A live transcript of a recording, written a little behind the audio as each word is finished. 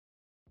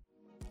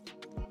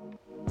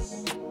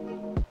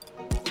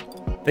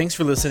Thanks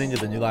for listening to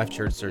the New Life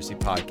Church Searcy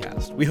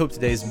podcast. We hope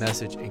today's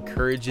message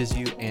encourages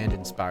you and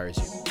inspires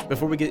you.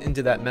 Before we get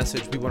into that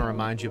message, we want to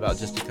remind you about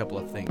just a couple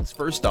of things.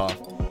 First off,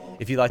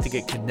 if you'd like to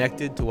get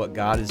connected to what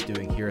God is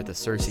doing here at the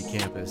Searcy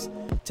campus,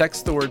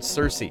 text the word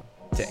Searcy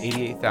to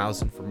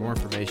 88,000 for more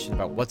information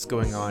about what's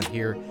going on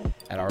here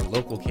at our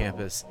local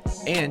campus,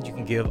 and you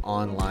can give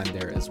online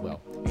there as well.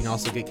 You can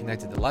also get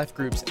connected to life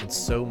groups and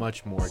so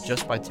much more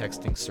just by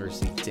texting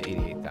Searcy to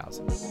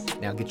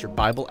 88,000. Now get your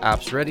Bible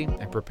apps ready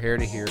and prepare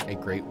to hear a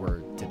great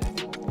word today.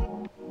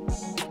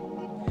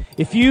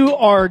 If you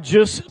are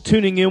just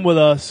tuning in with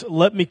us,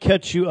 let me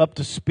catch you up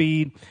to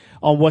speed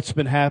on what's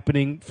been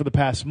happening for the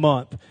past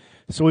month.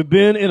 So we've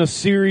been in a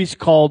series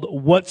called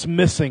What's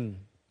Missing.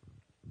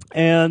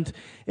 And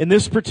in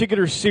this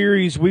particular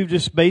series, we've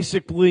just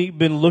basically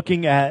been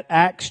looking at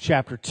Acts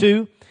chapter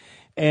 2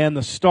 and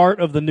the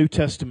start of the New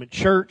Testament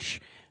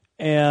church.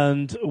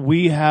 And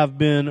we have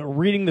been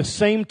reading the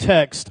same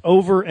text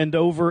over and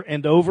over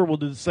and over. We'll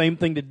do the same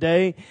thing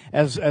today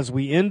as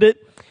we end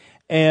it.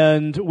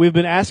 And we've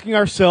been asking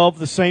ourselves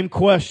the same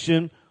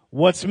question,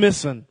 what's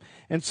missing?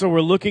 And so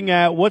we're looking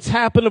at what's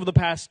happened over the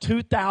past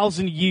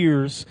 2,000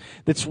 years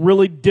that's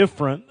really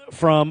different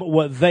from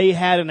what they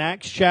had in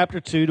Acts chapter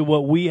 2 to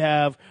what we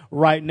have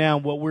right now,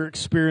 what we're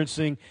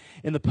experiencing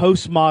in the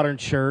postmodern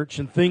church,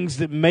 and things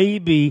that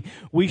maybe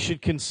we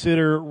should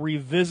consider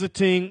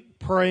revisiting,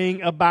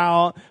 praying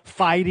about,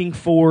 fighting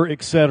for,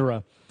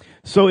 etc.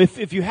 So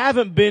if you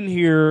haven't been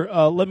here,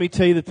 let me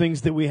tell you the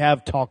things that we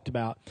have talked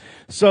about.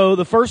 So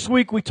the first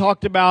week we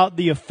talked about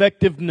the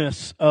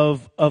effectiveness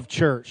of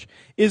church.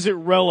 Is it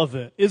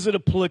relevant? Is it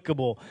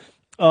applicable?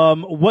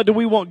 What do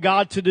we want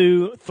God to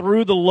do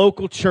through the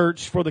local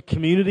church for the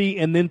community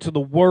and then to the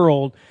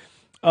world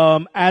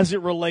as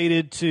it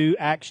related to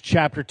Acts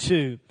chapter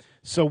 2?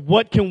 So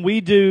what can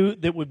we do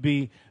that would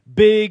be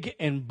big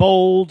and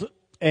bold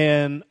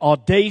and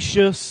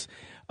audacious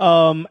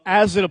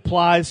as it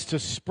applies to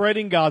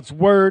spreading God's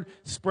word,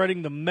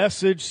 spreading the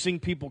message, seeing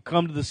people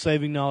come to the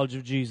saving knowledge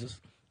of Jesus?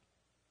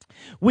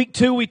 Week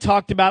 2, we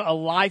talked about a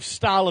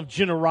lifestyle of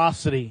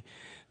generosity.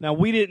 Now,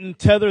 we didn't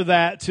tether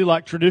that to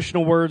like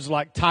traditional words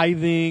like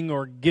tithing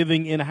or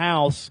giving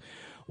in-house.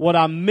 What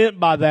I meant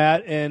by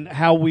that and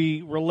how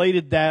we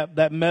related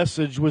that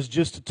message was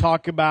just to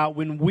talk about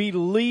when we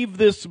leave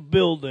this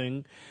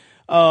building,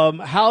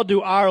 how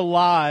do our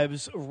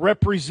lives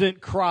represent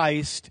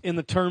Christ in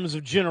the terms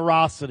of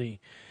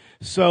generosity?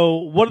 So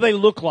what do they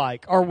look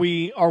like? Are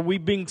we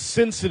being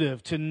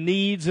sensitive to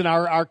needs in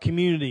our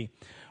community?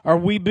 Are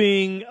we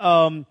being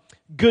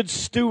good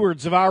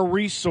stewards of our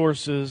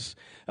resources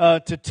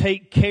to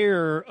take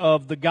care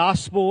of the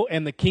gospel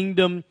and the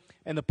kingdom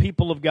and the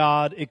people of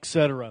God,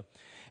 etc.?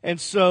 And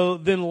so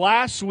then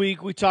last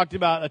week we talked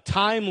about a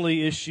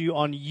timely issue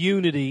on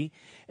unity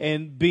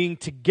and being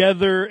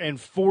together and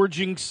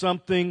forging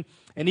something.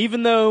 And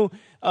even though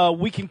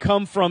we can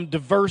come from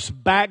diverse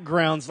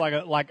backgrounds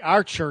like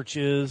our church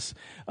is,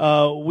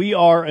 we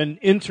are an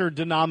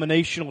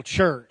interdenominational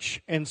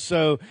church. And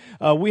so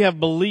we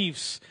have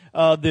beliefs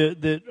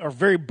that are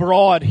very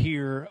broad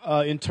here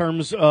in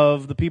terms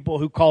of the people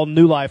who call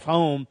New Life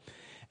home.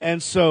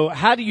 And so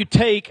how do you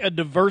take a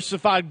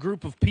diversified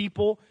group of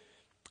people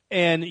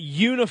and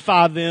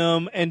unify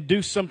them and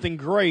do something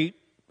great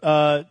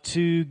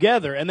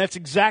together? And that's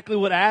exactly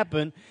what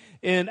happened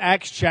in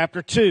Acts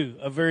chapter 2.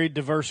 A very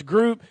diverse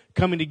group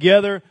coming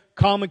together,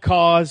 common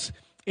cause,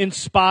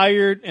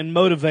 inspired and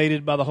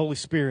motivated by the Holy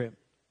Spirit.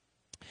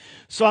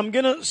 So I'm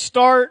going to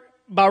start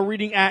by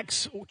reading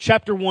Acts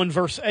chapter 1,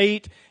 verse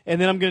 8, and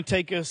then I'm going to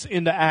take us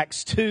into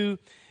Acts 2,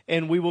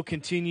 and we will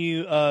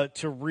continue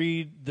to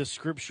read the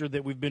scripture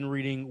that we've been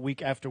reading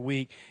week after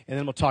week, and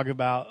then we'll talk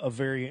about a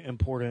very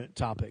important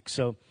topic.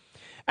 So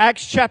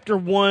Acts chapter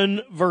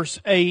 1, verse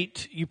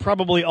 8, you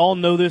probably all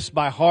know this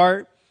by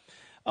heart.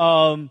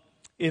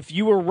 If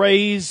you were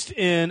raised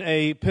in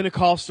a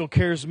Pentecostal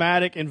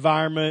charismatic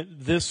environment,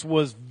 this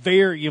was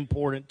very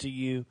important to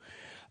you.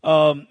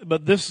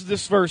 But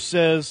this verse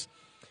says,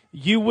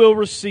 you will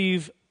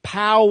receive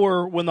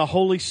power when the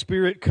Holy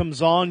Spirit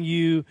comes on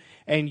you,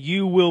 and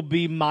you will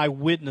be my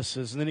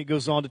witnesses. And then it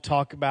goes on to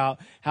talk about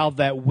how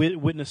that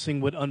witnessing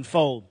would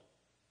unfold.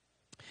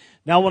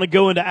 Now I want to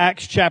go into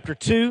Acts chapter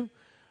 2,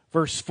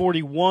 verse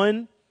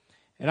 41,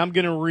 and I'm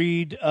going to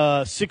read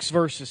 6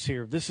 verses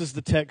here. This is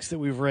the text that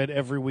we've read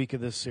every week of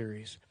this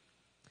series.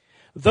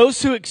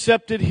 Those who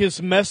accepted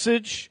his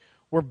message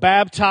were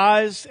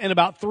baptized, and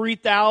about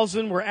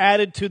 3,000 were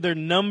added to their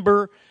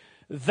number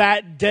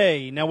that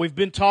day. Now we've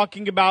been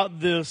talking about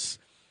this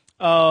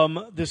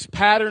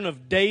pattern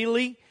of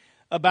daily,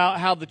 about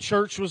how the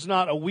church was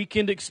not a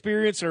weekend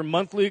experience or a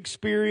monthly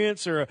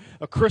experience or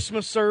a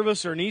Christmas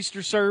service or an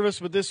Easter service,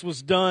 but this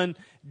was done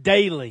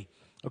daily.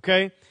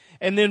 Okay?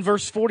 And then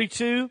verse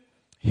 42,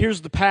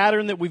 here's the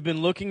pattern that we've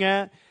been looking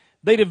at.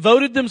 They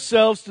devoted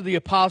themselves to the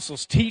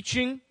apostles'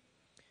 teaching,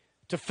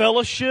 to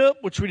fellowship,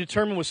 which we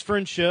determined was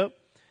friendship,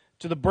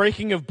 to the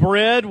breaking of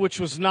bread, which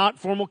was not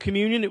formal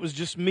communion, it was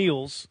just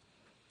meals,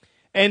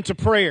 and to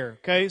prayer.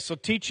 Okay? So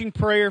teaching,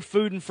 prayer,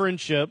 food, and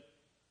friendship.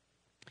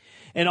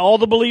 And all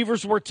the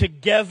believers were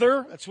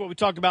together. That's what we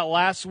talked about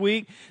last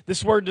week.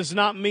 This word does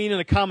not mean in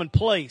a common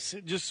place.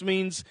 It just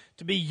means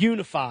to be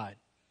unified.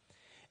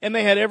 And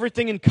they had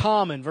everything in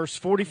common. Verse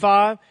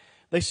 45,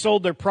 they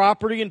sold their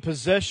property and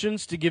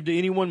possessions to give to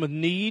anyone with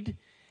need.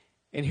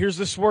 And here's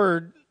this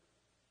word.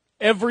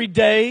 Every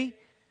day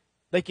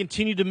they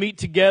continued to meet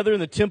together in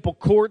the temple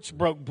courts,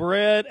 broke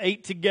bread,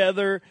 ate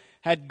together,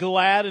 had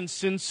glad and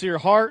sincere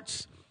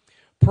hearts,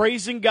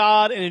 praising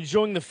God and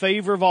enjoying the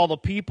favor of all the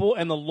people.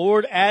 And the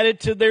Lord added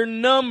to their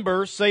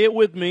number, say it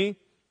with me.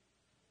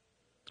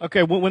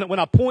 Okay, when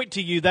I point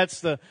to you,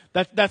 that's the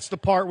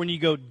part when you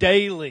go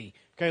daily.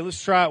 Okay,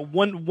 let's try it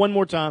one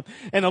more time.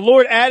 And the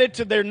Lord added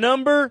to their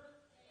number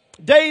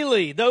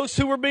daily those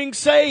who were being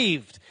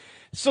saved.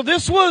 So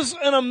this was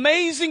an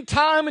amazing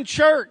time in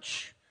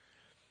church.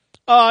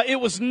 It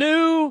was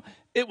new.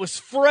 It was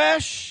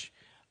fresh.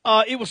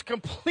 It was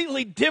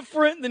completely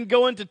different than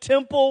going to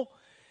temple.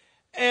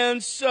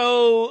 And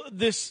so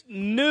this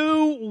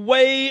new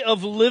way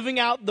of living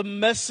out the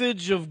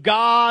message of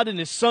God and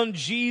His Son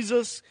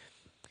Jesus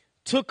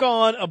took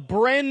on a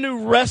brand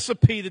new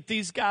recipe that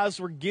these guys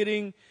were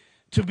getting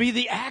to be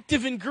the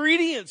active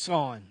ingredients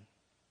on.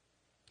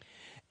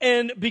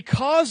 And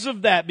because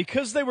of that,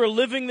 because they were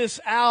living this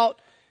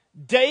out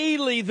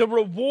daily, the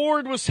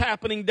reward was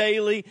happening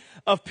daily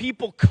of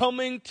people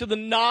coming to the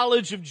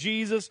knowledge of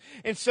Jesus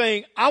and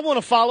saying, I want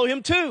to follow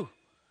Him too.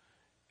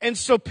 And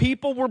so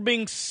people were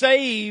being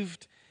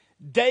saved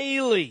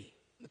daily.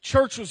 The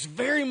church was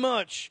very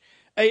much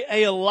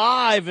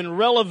alive and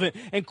relevant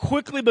and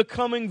quickly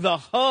becoming the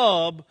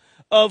hub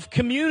of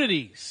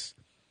communities.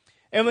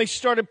 And they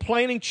started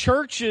planting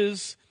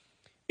churches.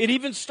 It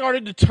even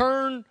started to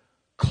turn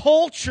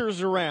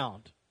cultures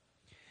around.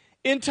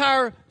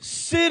 Entire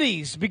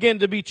cities began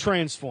to be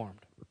transformed.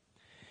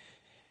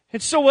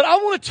 And so what I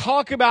want to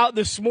talk about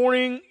this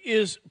morning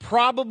is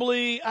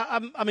probably,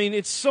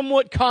 it's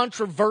somewhat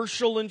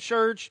controversial in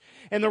church.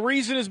 And the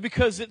reason is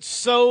because it's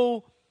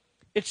so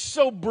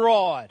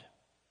broad.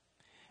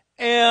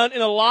 And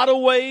in a lot of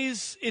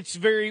ways, it's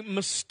very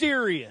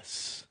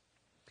mysterious.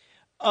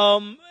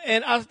 And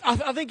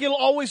I think it'll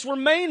always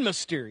remain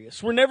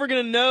mysterious. We're never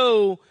going to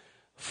know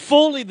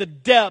fully the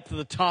depth of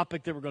the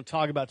topic that we're going to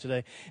talk about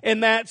today.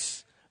 And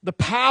that's the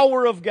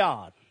power of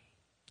God.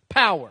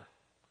 Power.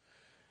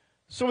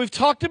 So we've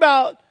talked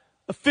about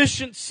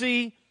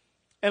efficiency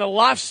and a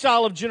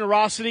lifestyle of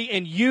generosity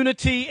and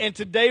unity. And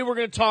today we're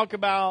going to talk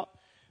about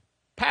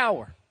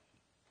power.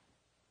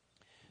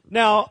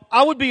 Now,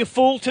 I would be a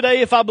fool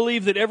today if I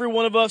believed that every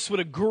one of us would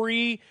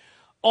agree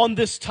on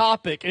this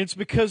topic. And it's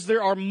because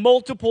there are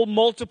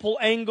multiple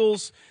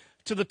angles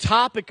to the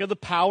topic of the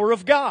power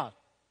of God.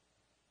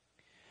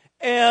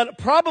 And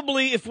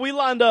probably if we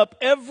lined up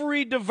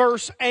every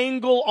diverse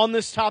angle on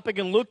this topic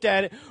and looked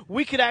at it,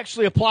 we could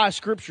actually apply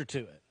Scripture to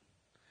it.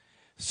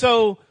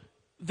 So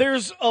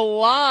there's a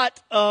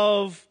lot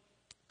of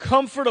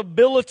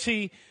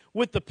comfortability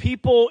with the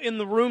people in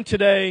the room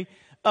today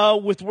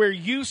with where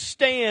you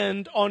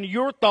stand on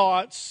your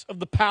thoughts of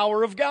the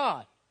power of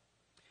God.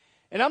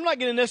 And I'm not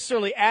going to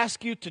necessarily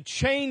ask you to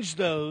change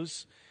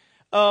those,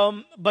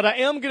 but I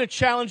am going to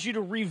challenge you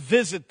to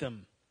revisit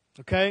them,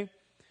 okay?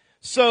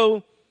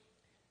 So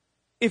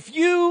if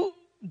you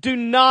do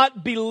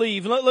not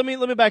believe, let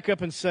me back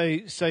up and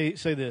say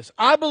this.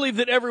 I believe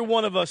that every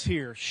one of us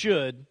here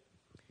should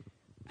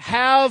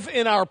have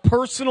in our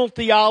personal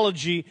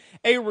theology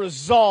a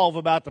resolve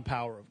about the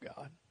power of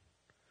God.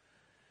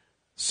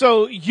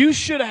 So you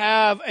should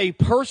have a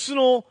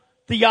personal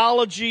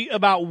theology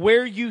about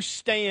where you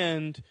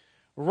stand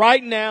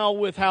right now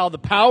with how the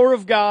power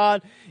of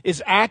God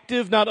is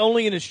active not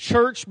only in His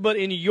church but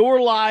in your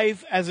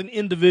life as an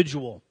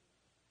individual.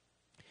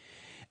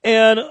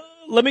 And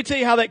let me tell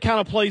you how that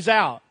kind of plays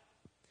out.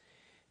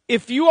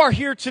 If you are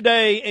here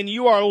today and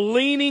you are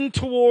leaning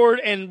toward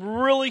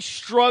and really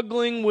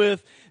struggling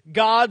with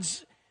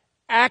God's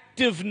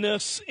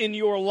activeness in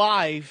your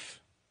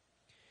life,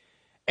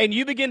 and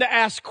you begin to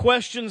ask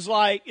questions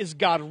like, is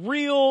God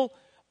real?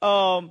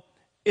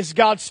 Is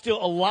God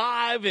still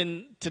alive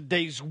in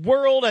today's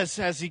world?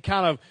 Has He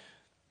kind of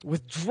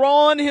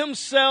withdrawn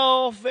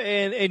Himself?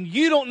 And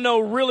you don't know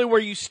really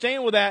where you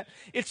stand with that.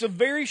 It's a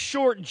very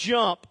short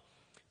jump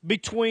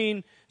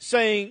between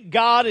saying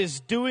God is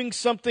doing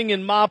something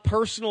in my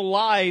personal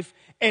life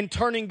and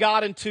turning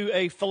God into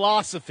a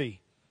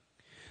philosophy.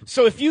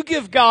 So if you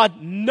give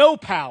God no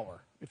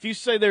power, if you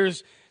say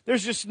there's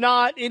just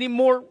not any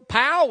more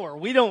power,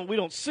 we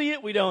don't see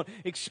it, we don't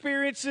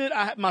experience it,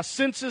 my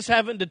senses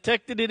haven't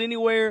detected it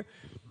anywhere,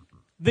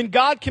 then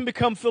God can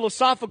become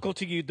philosophical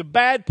to you. The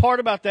bad part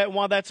about that, and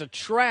why that's a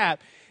trap,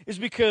 is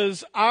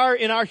because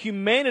in our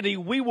humanity,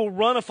 we will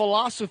run a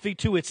philosophy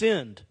to its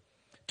end,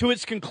 to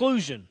its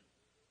conclusion.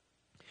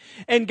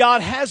 And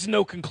God has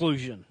no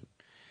conclusion.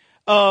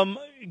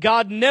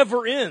 God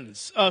never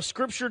ends.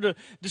 Scripture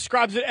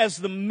describes it as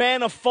the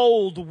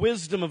manifold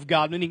wisdom of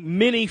God, meaning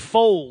many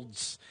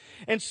folds.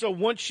 And so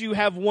once you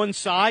have one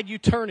side, you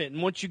turn it.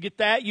 And once you get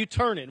that, you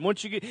turn it. And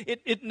once you get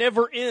it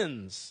never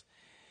ends.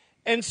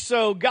 And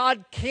so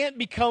God can't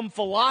become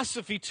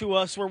philosophy to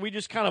us where we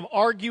just kind of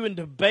argue and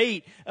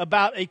debate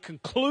about a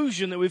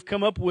conclusion that we've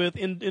come up with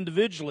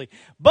individually.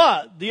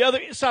 But the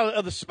other side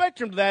of the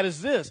spectrum to that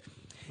is this.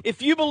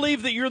 If you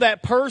believe that you're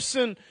that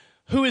person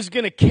who is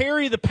going to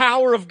carry the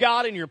power of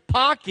God in your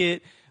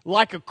pocket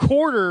like a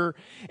quarter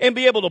and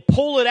be able to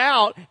pull it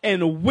out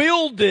and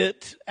wield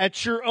it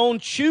at your own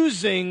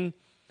choosing,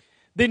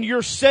 then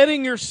you're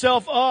setting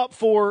yourself up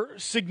for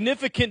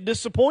significant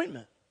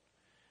disappointment.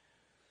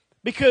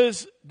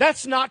 Because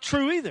that's not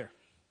true either.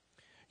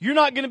 You're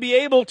not going to be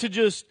able to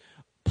just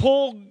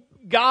pull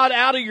God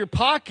out of your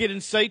pocket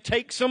and say,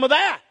 take some of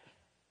that.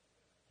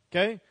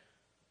 Okay?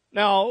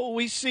 Now,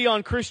 we see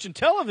on Christian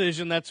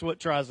television that's what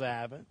tries to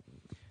happen.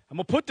 I'm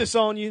going to put this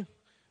on you.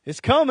 It's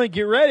coming.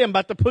 Get ready. I'm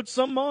about to put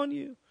something on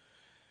you.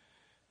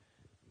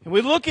 And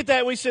we look at that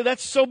and we say,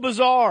 that's so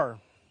bizarre.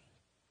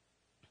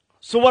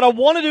 So what I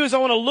want to do is I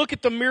want to look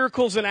at the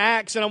miracles in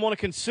Acts and I want to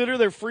consider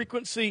their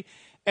frequency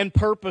and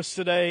purpose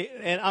today.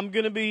 And I'm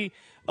going to be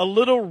a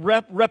little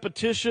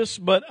repetitious,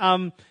 but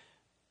I'm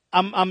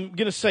going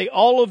to say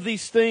all of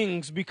these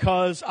things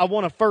because I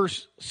want to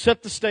first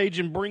set the stage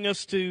and bring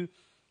us to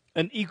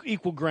an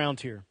equal ground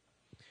here.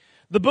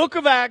 The book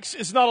of Acts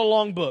is not a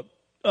long book,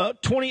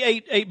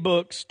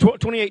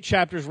 28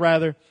 chapters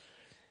rather.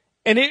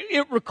 And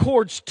it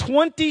records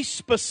 20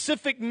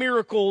 specific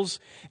miracles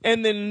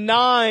and then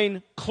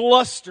 9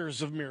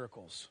 clusters of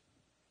miracles.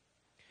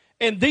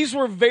 And these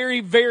were very,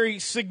 very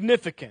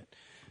significant.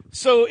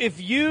 So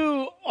if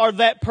you are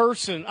that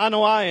person, I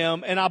know I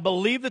am, and I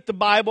believe that the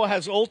Bible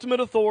has ultimate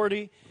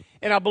authority,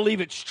 and I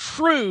believe it's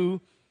true,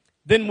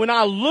 then when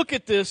I look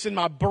at this and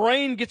my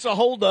brain gets a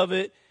hold of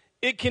it,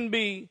 it can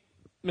be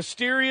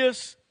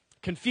mysterious,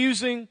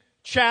 confusing,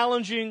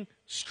 challenging,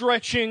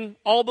 stretching,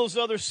 all those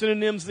other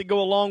synonyms that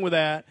go along with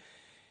that.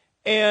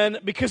 And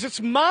because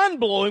it's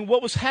mind-blowing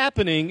what was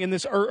happening in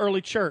this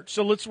early church.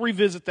 So let's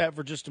revisit that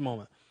for just a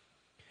moment.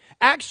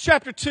 Acts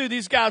chapter 2,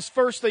 these guys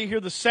first, they hear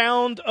the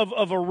sound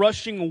of a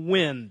rushing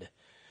wind.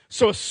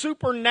 So a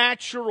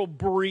supernatural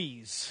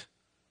breeze.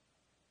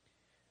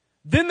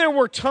 Then there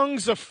were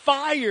tongues of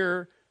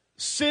fire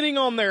sitting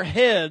on their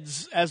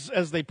heads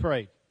as they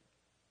prayed.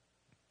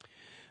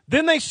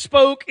 Then they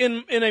spoke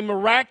in a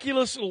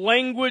miraculous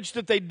language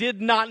that they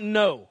did not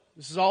know.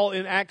 This is all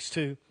in Acts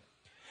 2.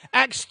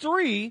 Acts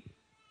 3,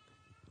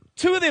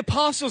 2 of the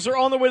apostles are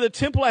on their way to the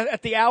temple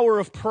at the hour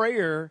of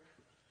prayer.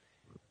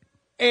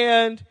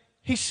 And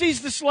he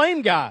sees this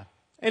lame guy.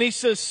 And he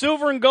says,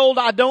 silver and gold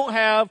I don't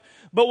have,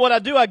 but what I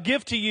do I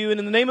give to you. And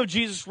in the name of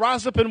Jesus,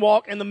 rise up and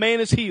walk. And the man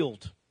is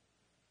healed.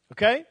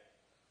 Okay?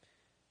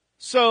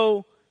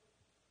 So,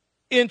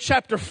 in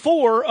chapter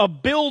 4, a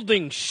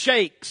building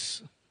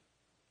shakes.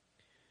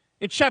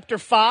 In chapter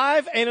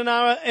 5,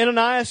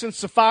 Ananias and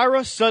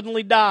Sapphira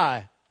suddenly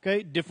die.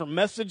 Okay, different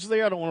message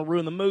there. I don't want to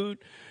ruin the mood,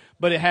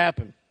 but it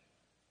happened.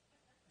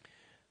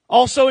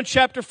 Also in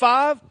chapter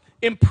 5,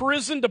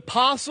 imprisoned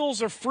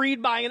apostles are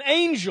freed by an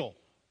angel.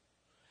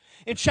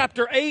 In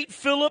chapter 8,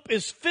 Philip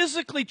is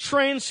physically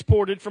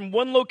transported from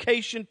one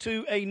location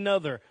to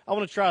another. I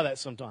want to try that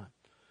sometime.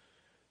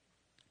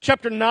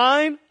 Chapter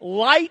 9,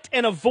 light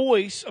and a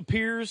voice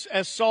appears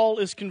as Saul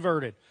is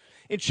converted.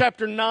 In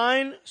chapter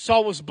 9,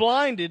 Saul was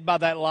blinded by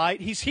that light.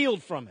 He's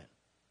healed from it.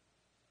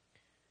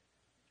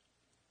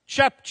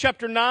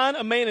 Chapter 9,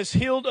 a man is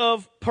healed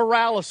of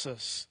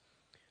paralysis.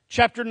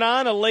 Chapter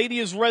 9, a lady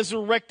is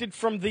resurrected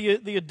from the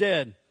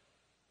dead.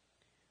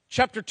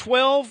 Chapter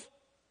 12,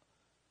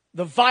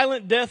 the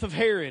violent death of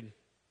Herod.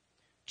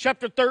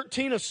 Chapter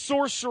 13, a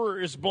sorcerer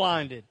is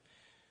blinded.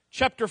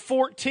 Chapter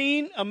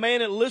 14, a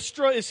man at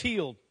Lystra is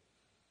healed.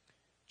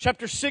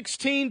 Chapter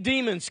 16,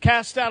 demons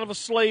cast out of a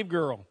slave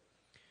girl.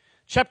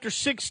 Chapter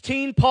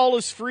 16, Paul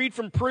is freed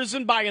from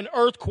prison by an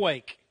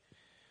earthquake.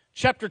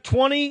 Chapter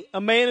 20,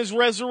 a man is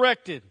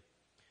resurrected.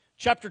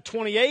 Chapter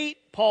 28,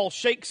 Paul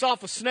shakes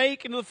off a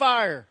snake into the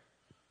fire.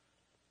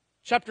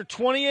 Chapter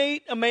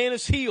 28, a man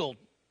is healed.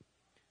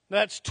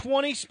 That's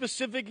 20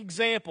 specific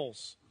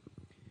examples.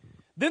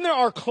 Then there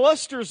are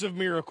clusters of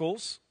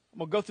miracles. I'm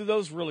going to go through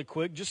those really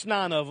quick, just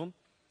 9 of them.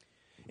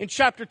 In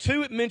chapter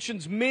 2, it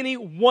mentions many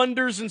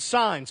wonders and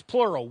signs,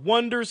 plural,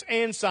 wonders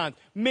and signs,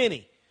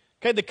 many.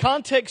 Okay, the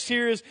context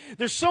here is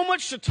there's so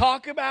much to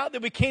talk about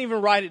that we can't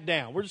even write it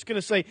down. We're just going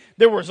to say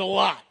there was a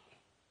lot.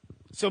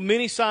 So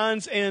many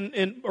signs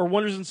or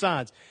wonders and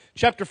signs.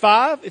 Chapter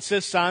 5, it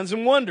says signs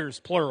and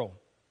wonders, plural.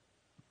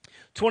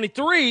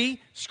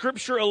 23,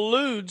 Scripture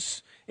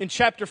alludes in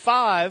chapter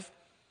 5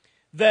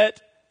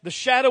 that the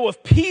shadow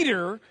of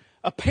Peter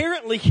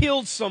apparently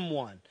healed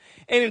someone.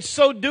 And in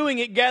so doing,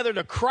 it gathered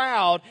a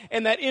crowd,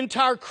 and that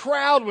entire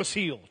crowd was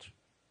healed.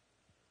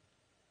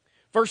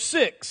 Verse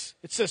 6,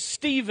 it says,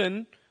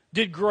 Stephen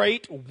did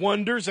great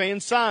wonders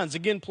and signs.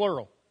 Again,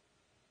 plural.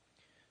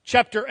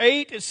 Chapter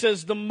 8, it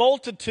says, the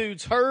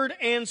multitudes heard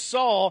and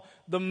saw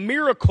the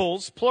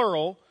miracles,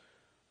 plural,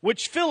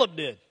 which Philip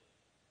did.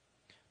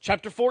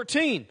 Chapter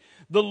 14,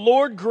 the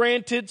Lord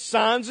granted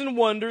signs and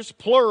wonders,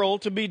 plural,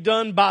 to be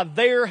done by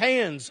their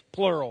hands,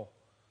 plural.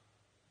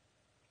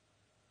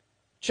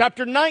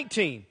 Chapter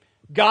 19,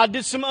 God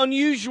did some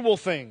unusual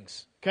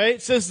things. Okay,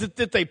 it says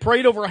that they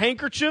prayed over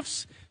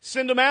handkerchiefs,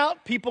 send them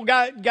out, people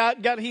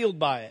got healed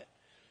by it.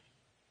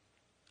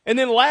 And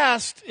then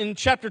last, in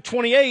chapter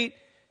 28,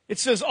 it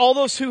says all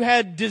those who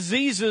had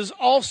diseases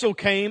also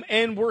came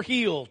and were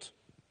healed.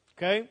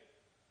 Okay?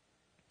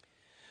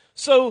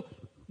 So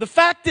the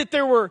fact that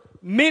there were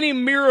many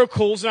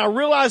miracles, and I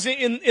realize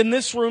in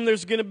this room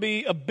there's going to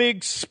be a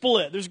big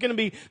split. There's going to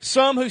be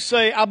some who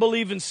say, I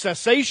believe in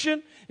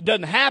cessation. It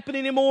doesn't happen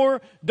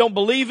anymore. Don't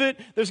believe it.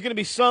 There's going to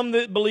be some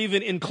that believe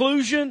in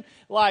inclusion,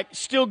 like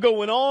still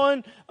going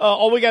on.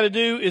 All we got to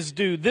do is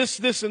do this,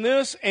 this, and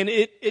this, and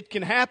it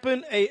can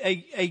happen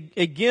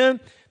again.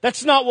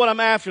 That's not what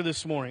I'm after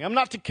this morning. I'm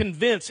not to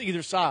convince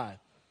either side.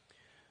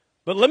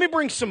 But let me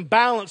bring some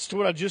balance to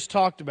what I just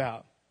talked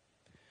about.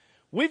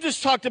 We've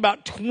just talked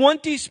about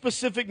 20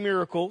 specific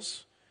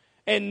miracles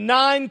and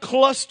 9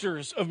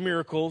 clusters of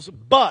miracles,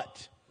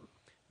 but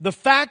the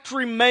fact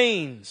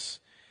remains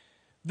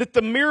that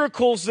the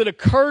miracles that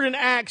occurred in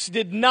Acts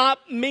did not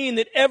mean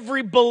that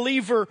every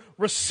believer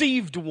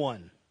received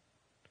one.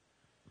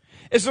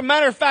 As a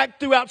matter of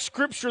fact, throughout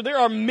Scripture, there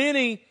are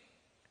many,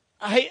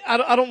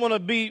 I don't want to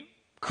be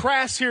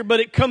crass here, but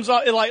it comes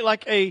out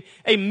like a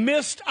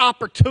missed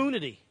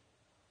opportunity.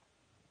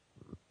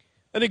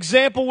 An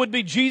example would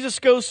be Jesus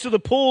goes to the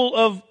pool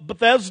of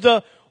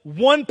Bethesda.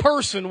 One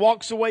person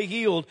walks away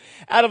healed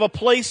out of a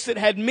place that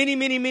had many,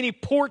 many, many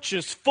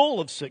porches full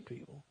of sick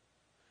people.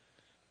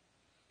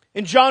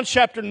 In John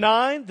chapter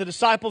 9, the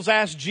disciples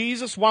asked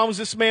Jesus, why was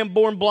this man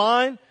born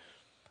blind?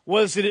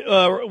 Was it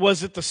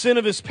the sin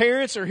of his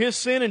parents or his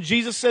sin? And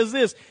Jesus says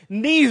this,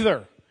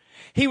 neither.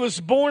 He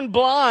was born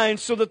blind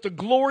so that the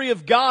glory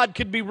of God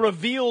could be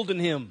revealed in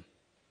him.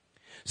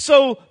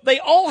 So they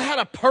all had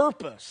a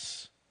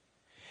purpose.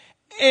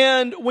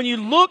 And when you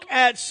look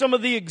at some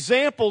of the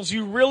examples,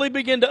 you really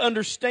begin to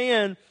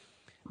understand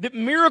that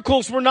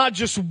miracles were not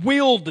just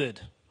wielded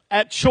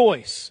at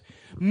choice.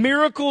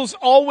 Miracles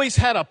always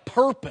had a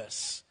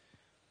purpose.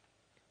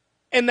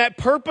 And that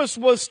purpose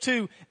was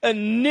to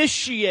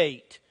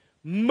initiate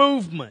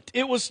movement.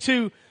 It was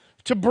to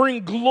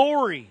bring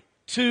glory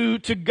to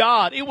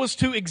God. It was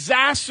to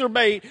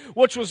exacerbate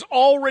what was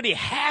already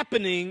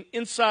happening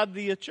inside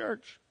the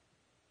church.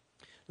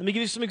 Let me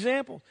give you some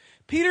examples.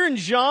 Peter and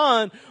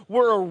John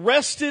were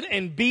arrested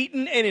and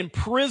beaten and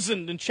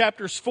imprisoned in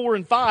chapters 4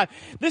 and 5.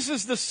 This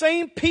is the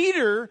same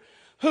Peter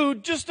who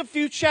just a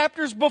few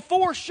chapters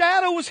before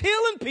Shadow was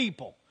healing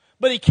people.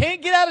 But he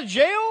can't get out of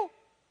jail?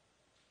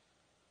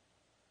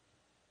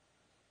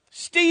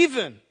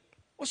 Stephen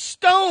was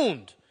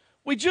stoned.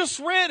 We just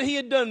read he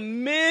had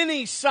done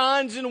many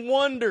signs and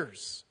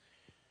wonders.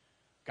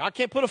 God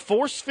can't put a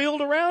force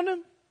field around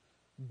him?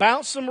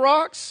 Bounce some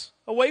rocks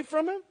away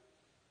from him?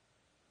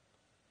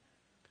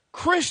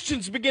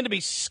 Christians begin to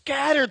be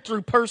scattered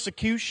through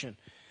persecution.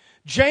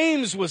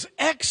 James was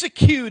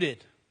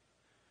executed.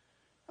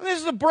 And this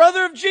is the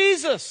brother of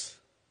Jesus.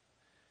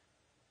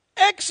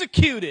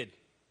 Executed.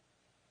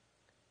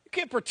 You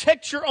can't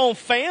protect your own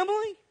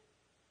family?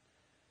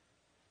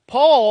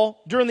 Paul,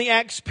 during the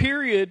Acts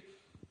period,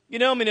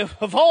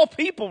 of all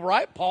people,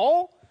 right?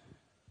 Paul,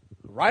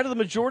 right of the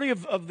majority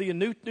of the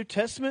New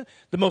Testament,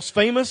 the most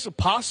famous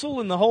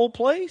apostle in the whole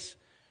place.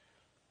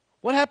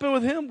 What happened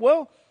with him?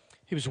 Well,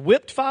 he was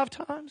whipped 5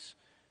 times,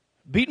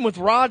 beaten with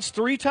rods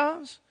 3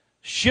 times,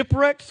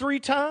 shipwrecked 3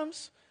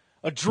 times,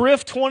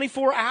 adrift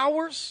 24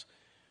 hours,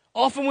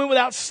 often went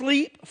without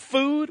sleep,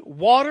 food,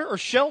 water, or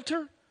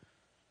shelter.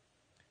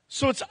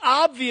 So it's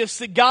obvious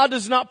that God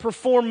does not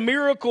perform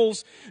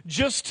miracles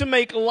just to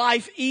make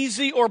life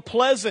easy or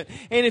pleasant.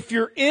 And if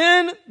you're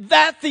in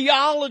that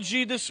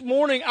theology this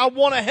morning, I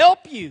want to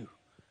help you.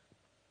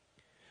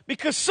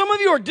 Because some of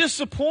you are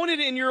disappointed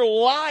in your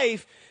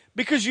life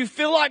because you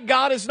feel like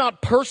God has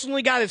not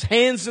personally got His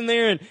hands in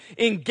there and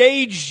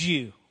engaged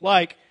you.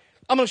 Like,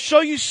 I'm going to show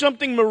you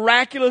something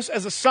miraculous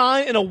as a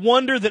sign and a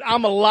wonder that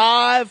I'm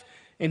alive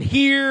and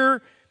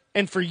here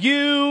and for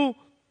you.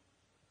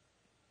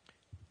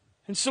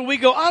 And so we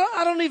go,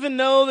 I don't even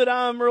know that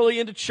I'm really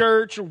into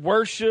church or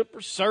worship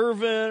or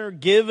serving or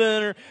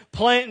giving or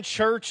planting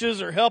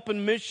churches or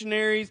helping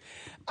missionaries.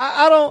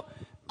 I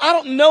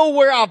don't know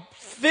where I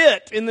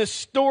fit in this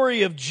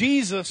story of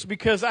Jesus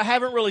because I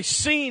haven't really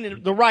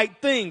seen the right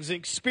things,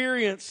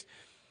 experienced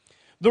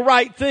the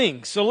right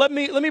things. So let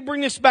me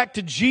bring this back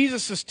to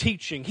Jesus'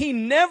 teaching. He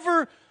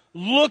never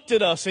looked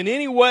at us in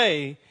any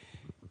way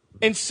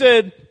and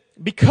said,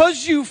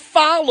 because you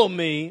follow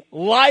me,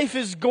 life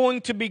is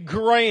going to be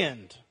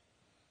grand.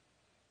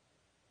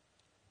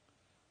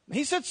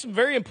 He said some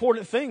very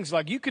important things,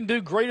 like you can do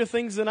greater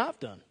things than I've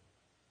done.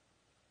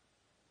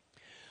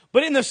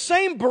 But in the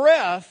same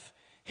breath,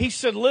 he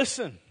said,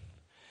 listen,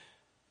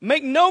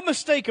 make no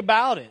mistake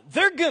about it.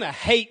 They're going to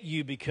hate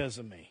you because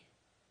of me.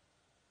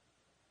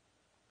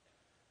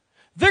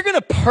 They're going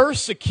to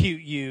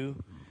persecute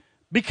you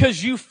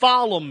because you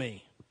follow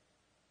me.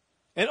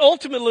 And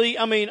ultimately,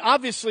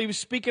 obviously, he was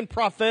speaking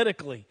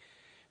prophetically.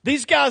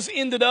 These guys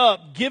ended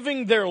up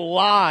giving their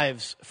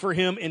lives for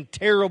him in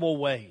terrible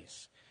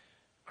ways.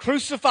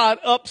 crucified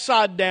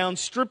upside down,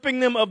 stripping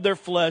them of their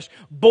flesh,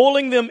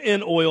 boiling them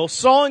in oil,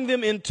 sawing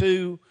them in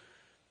two,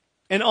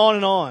 and on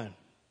and on.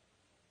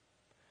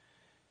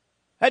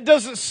 That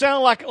doesn't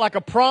sound like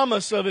a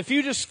promise of, if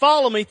you just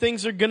follow me,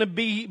 things are going to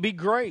be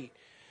great.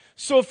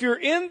 So if you're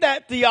in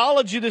that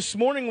theology this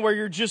morning where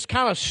you're just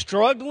kind of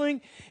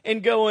struggling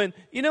and going,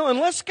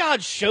 unless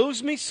God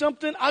shows me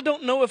something, I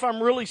don't know if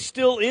I'm really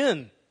still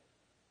in.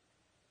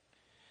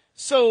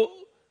 So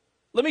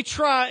let me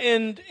try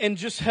and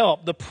just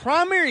help. The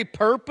primary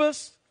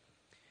purpose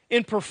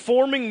in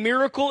performing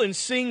miracle and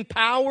seeing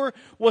power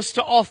was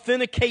to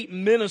authenticate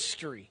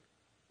ministry.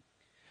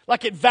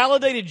 Like it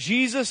validated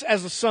Jesus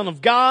as the Son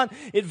of God.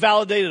 It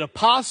validated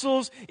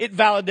apostles. It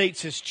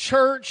validates His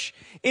church.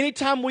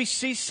 Anytime we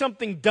see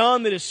something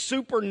done that is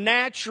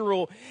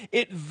supernatural,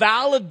 it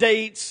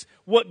validates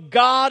what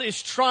God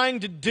is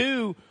trying to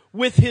do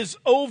with His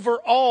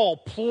overall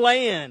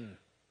plan.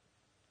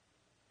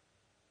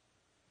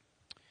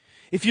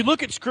 If you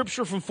look at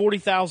Scripture from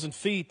 40,000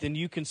 feet, then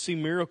you can see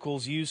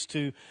miracles used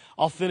to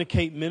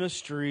authenticate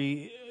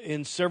ministry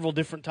in several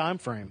different time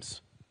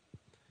frames.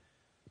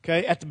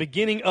 Okay, at the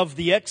beginning of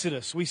the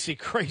Exodus, we see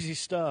crazy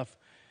stuff.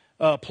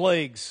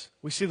 Plagues.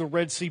 We see the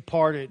Red Sea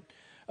parted.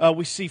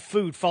 We see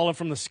food falling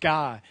from the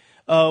sky.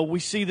 We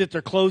see that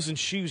their clothes and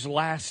shoes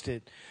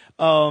lasted.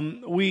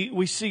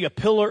 We see a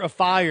pillar of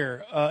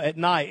fire at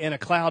night and a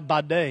cloud by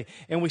day.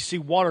 And we see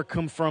water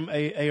come from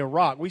a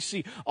rock. We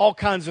see all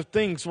kinds of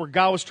things where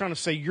God was trying to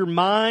say, you're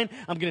mine.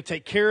 I'm going to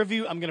take care of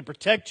you. I'm going to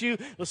protect you.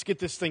 Let's get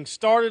this thing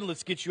started.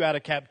 Let's get you out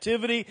of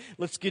captivity.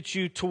 Let's get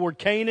you toward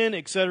Canaan,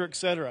 etc.,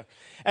 etc.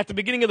 At the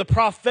beginning of the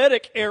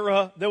prophetic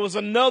era, there was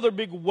another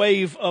big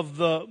wave of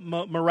the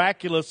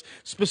miraculous,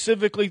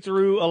 specifically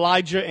through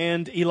Elijah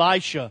and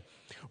Elisha.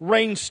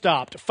 Rain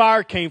stopped.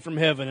 Fire came from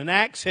heaven. An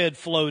axe head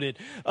floated.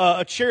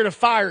 A chariot of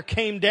fire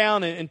came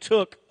down and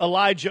took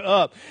Elijah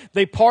up.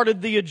 They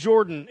parted the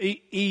Jordan.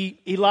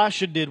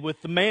 Elisha did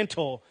with the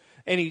mantle.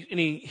 And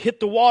he hit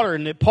the water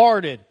and it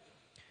parted.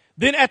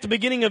 Then at the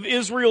beginning of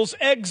Israel's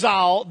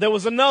exile, there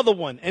was another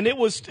one. And it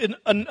was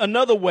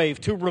another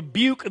wave to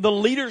rebuke the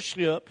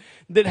leadership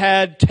that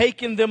had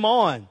taken them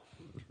on.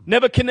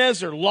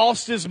 Nebuchadnezzar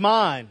lost his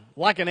mind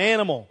like an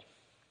animal.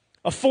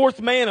 A fourth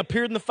man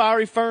appeared in the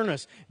fiery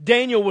furnace.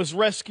 Daniel was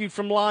rescued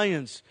from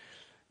lions.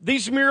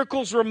 These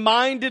miracles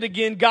reminded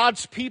again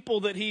God's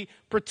people that He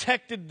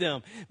protected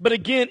them. But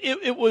again,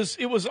 it was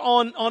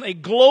on a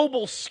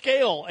global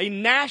scale, a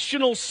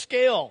national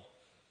scale.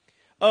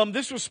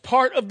 This was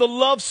part of the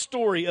love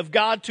story of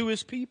God to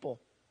His people.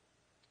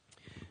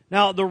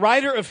 Now, the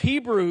writer of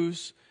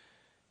Hebrews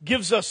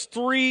gives us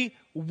three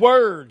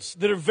words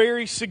that are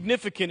very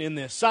significant in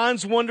this: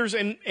 signs, wonders,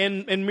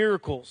 and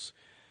miracles.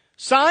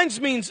 Signs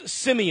means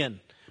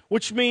Simeon,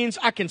 which means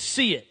I can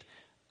see it.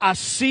 I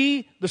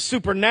see the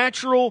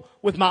supernatural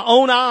with my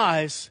own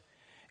eyes,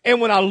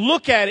 and when I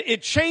look at it,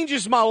 it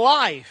changes my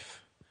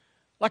life.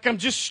 Like I'm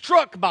just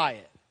struck by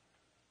it.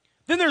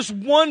 Then there's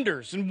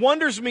wonders, and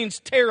wonders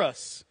means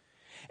teros.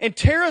 And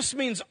teros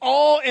means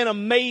awe and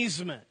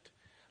amazement.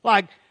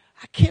 Like,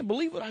 I can't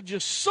believe what I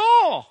just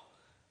saw.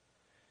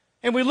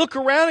 And we look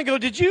around and go,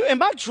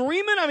 am I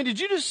dreaming? Did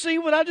you just see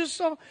what I just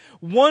saw?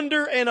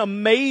 Wonder and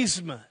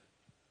amazement.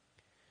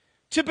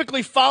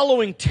 Typically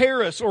following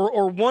teros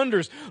or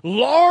wonders,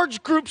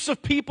 large groups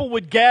of people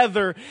would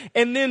gather,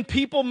 and then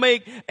people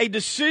make a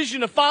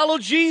decision to follow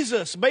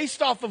Jesus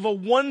based off of a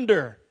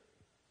wonder.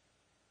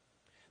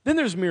 Then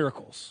there's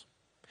miracles.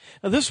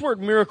 Now this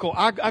word miracle,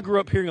 I grew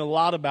up hearing a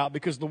lot about,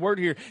 because the word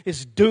here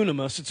is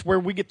dunamis. It's where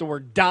we get the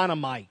word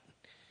dynamite.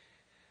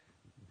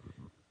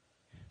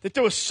 That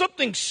there was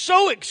something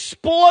so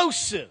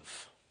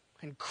explosive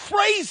and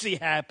crazy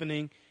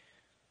happening,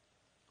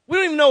 we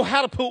don't even know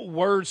how to put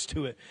words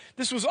to it.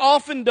 This was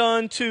often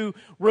done to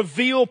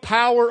reveal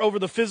power over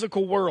the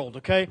physical world,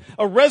 okay?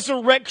 A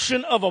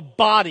resurrection of a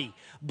body,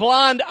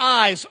 blind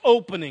eyes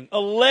opening, a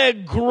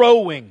leg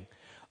growing,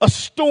 a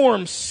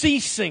storm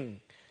ceasing.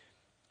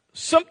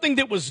 Something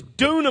that was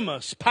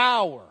dunamis,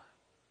 power.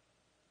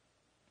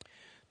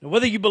 Now,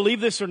 whether you believe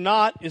this or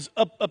not is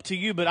up to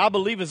you, but I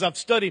believe, as I've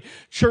studied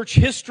church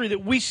history,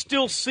 that we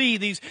still see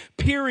these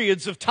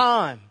periods of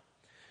time.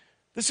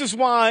 This is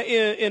why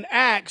in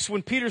Acts,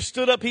 when Peter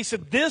stood up, he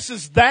said, this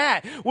is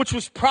that which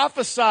was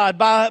prophesied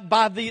by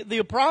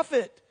the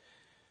prophet.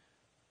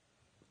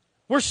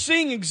 We're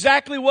seeing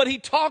exactly what he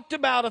talked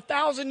about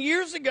 1,000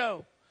 years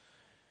ago.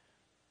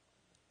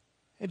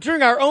 And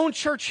during our own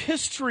church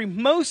history,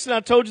 and I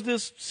told you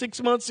this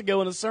 6 months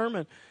ago in a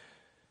sermon,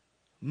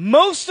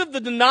 most of the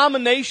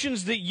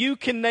denominations that you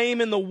can name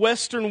in the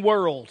Western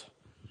world,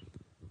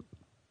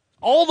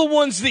 all the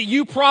ones that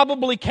you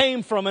probably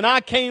came from and I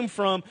came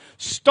from,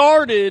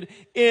 started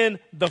in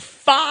the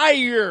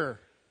fire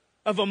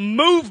of a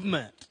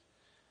movement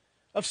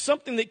of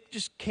something that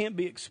just can't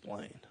be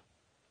explained.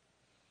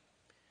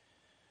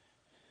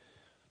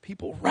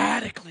 People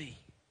radically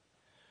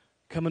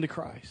coming to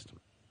Christ.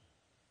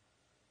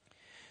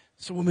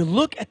 So when we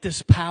look at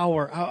this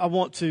power,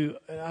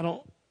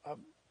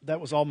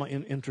 that was all my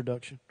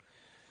introduction.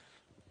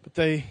 But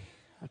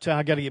I'm telling you,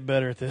 I got to get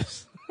better at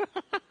this.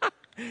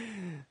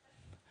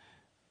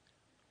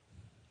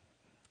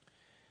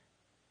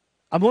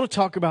 I want to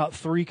talk about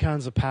 3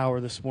 kinds of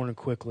power this morning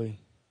quickly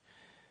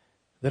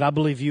that I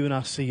believe you and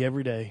I see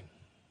every day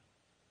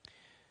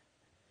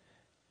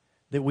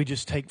that we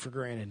just take for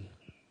granted.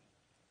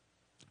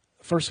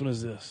 The first one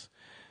is this: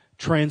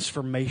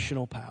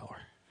 transformational power.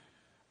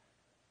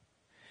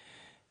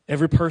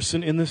 Every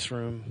person in this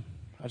room,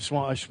 I just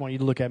want you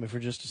to look at me for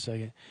just a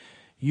second.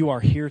 You are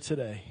here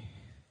today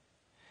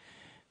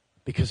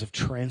because of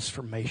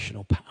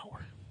transformational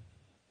power.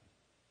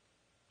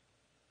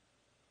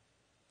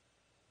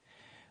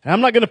 And I'm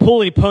not going to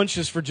pull any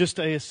punches for just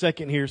a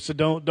second here, so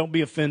don't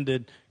be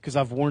offended because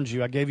I've warned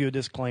you. I gave you a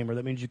disclaimer.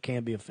 That means you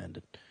can be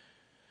offended.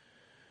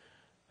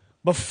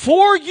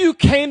 Before you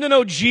came to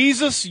know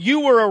Jesus, you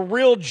were a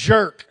real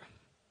jerk.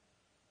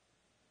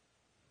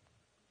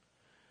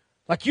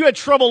 Like you had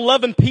trouble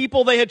loving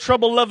people, they had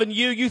trouble loving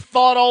you. You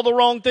thought all the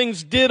wrong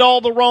things, did all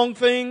the wrong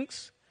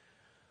things.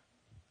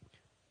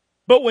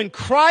 But when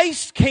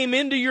Christ came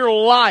into your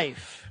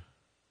life,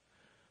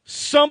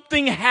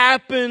 something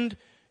happened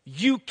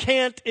you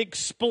can't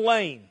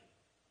explain.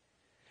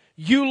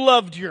 You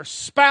loved your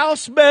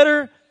spouse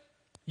better.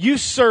 You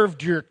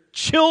served your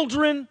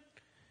children.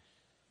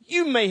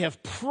 You may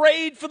have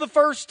prayed for the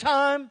first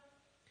time.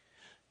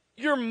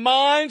 Your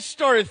mind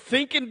started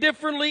thinking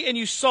differently and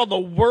you saw the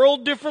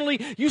world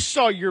differently. You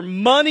saw your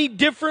money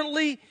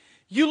differently.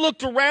 You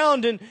looked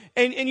around and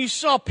you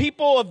saw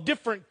people of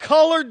different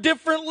color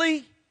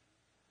differently.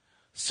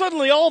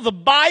 Suddenly all the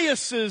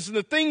biases and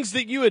the things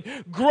that you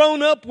had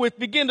grown up with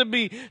begin to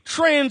be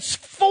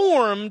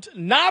transformed,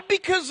 not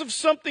because of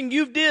something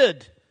you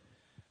did,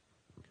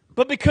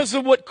 but because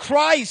of what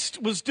Christ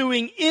was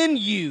doing in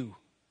you.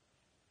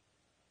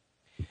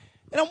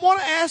 And I want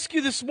to ask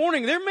you this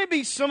morning, there may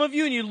be some of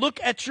you and you look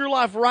at your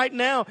life right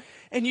now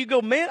and you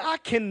go, man, I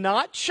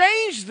cannot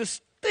change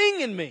this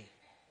thing in me.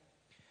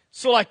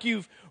 So like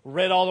you've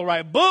read all the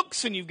right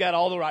books and you've got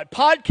all the right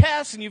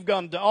podcasts and you've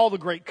gone to all the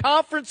great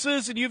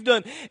conferences and you've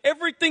done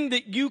everything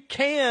that you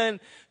can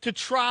to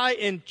try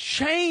and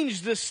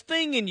change this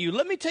thing in you.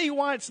 Let me tell you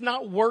why it's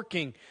not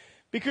working.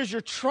 Because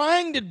you're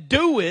trying to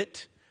do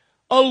it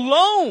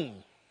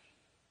alone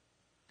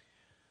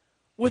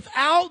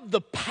without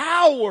the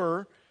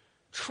power,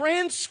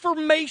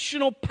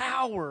 transformational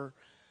power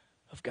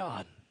of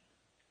God.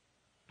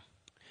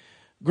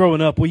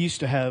 Growing up, we used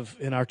to have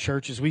in our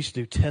churches, we used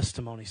to do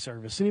testimony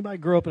service. Anybody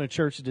grow up in a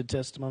church that did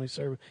testimony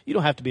service? You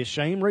don't have to be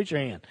ashamed. Raise your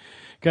hand.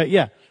 Okay,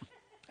 yeah.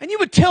 And you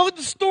would tell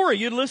the story.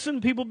 You'd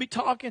listen, people would be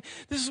talking.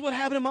 This is what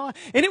happened in my life.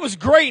 And it was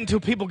great until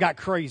people got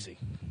crazy.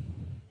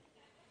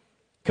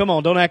 Come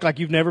on, don't act like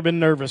you've never been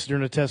nervous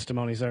during a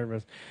testimony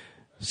service.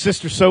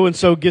 Sister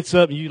so-and-so gets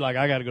up and you like,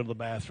 I got to go to the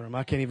bathroom.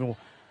 I can't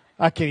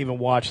even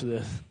watch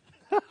this.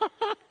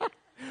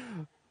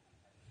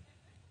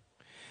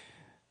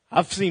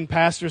 I've seen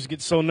pastors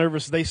get so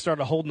nervous they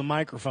started holding the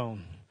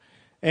microphone.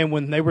 And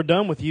when they were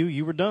done with you,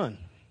 you were done.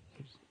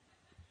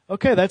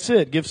 Okay, that's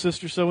it. Give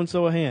Sister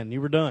so-and-so a hand.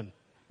 You were done.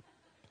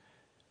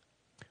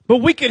 But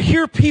we could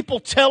hear people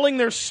telling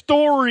their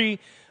story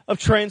of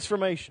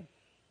transformation.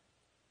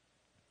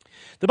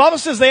 The Bible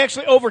says they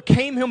actually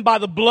overcame him by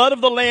the blood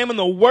of the Lamb and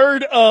the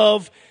word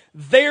of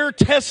their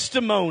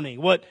testimony.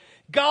 What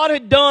God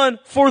had done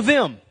for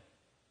them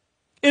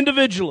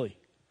individually.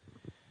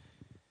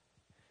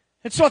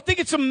 And so I think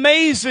it's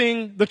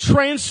amazing the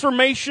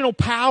transformational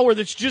power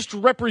that's just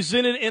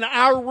represented in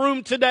our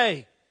room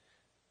today.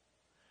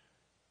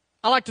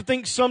 I like to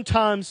think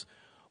sometimes,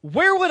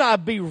 where would I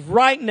be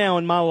right now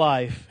in my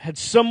life had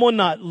someone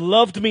not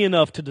loved me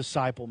enough to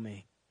disciple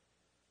me?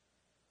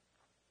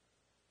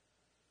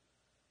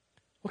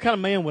 What kind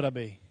of man would I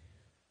be?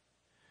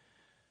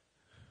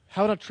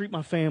 How would I treat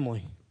my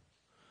family?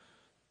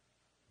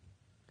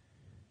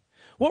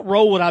 What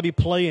role would I be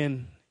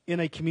playing in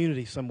a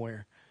community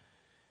somewhere?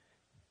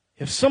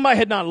 If somebody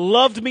had not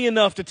loved me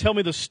enough to tell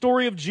me the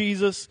story of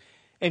Jesus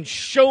and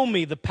show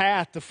me the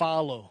path to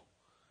follow.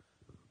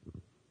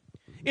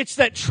 It's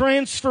that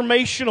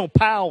transformational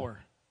power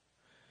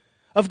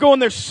of going,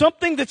 there's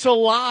something that's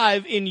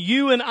alive in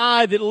you and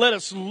I that let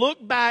us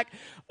look back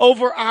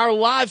over our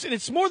lives. And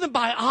it's more than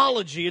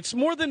biology. It's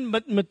more than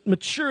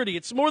maturity.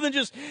 It's more than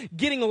just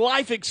getting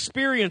life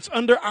experience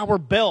under our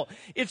belt.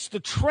 It's the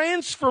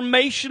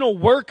transformational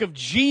work of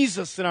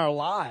Jesus in our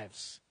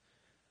lives.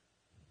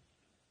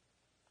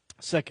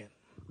 Second,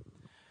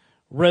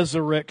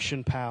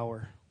 resurrection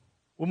power.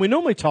 When we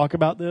normally talk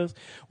about this,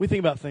 we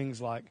think about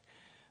things like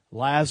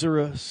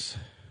Lazarus.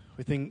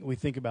 We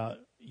think about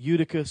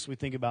Eutychus. We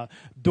think about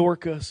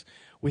Dorcas.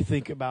 We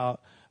think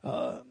about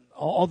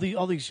all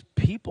these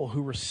people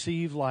who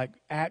receive like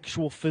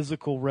actual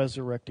physical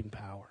resurrecting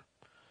power.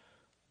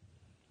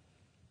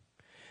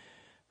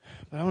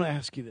 But I want to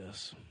ask you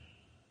this.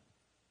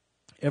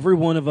 Every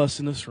one of us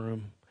in this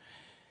room,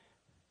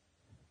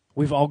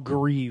 we've all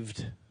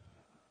grieved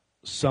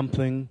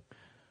something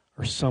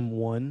or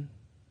someone.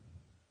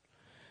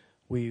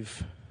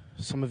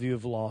 Some of you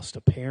have lost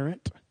a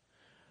parent.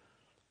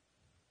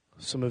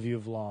 Some of you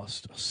have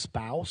lost a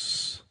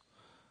spouse,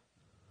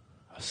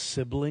 a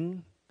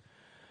sibling,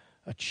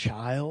 a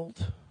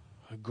child,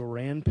 a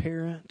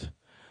grandparent,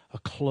 a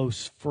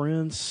close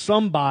friend,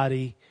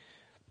 somebody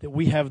that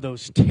we have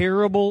those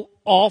terrible,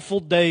 awful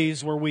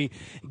days where we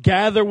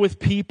gather with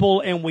people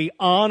and we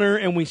honor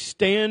and we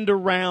stand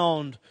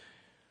around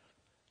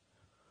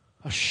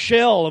a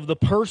shell of the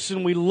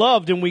person we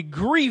loved and we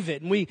grieve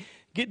it and we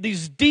get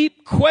these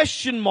deep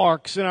question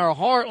marks in our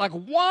heart like,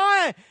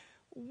 why?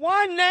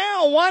 Why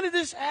now? Why did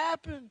this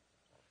happen?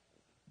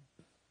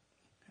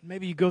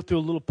 Maybe you go through a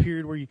little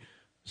period where you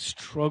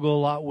struggle a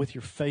lot with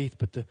your faith,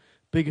 but the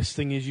biggest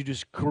thing is you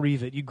just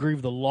grieve it. You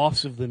grieve the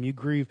loss of them. You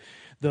grieve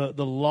the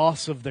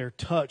loss of their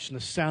touch and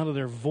the sound of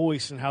their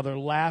voice and how their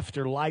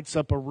laughter lights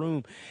up a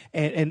room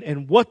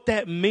and what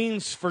that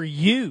means for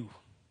you.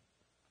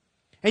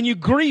 And you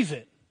grieve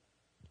it.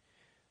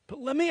 But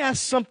let me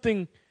ask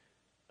something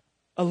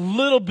a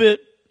little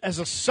bit as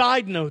a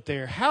side note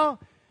there.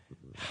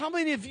 How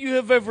many of you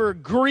have ever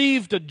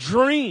grieved a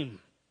dream?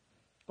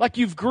 Like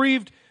you've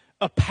grieved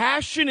a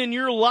passion in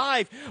your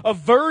life, a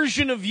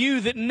version of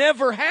you that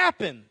never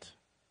happened.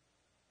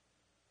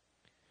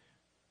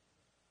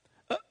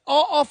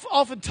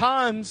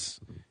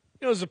 Oftentimes,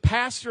 as a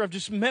pastor, I've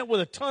just met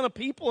with a ton of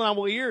people and I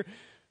will hear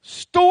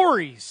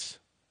stories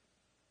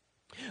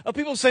of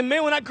people saying,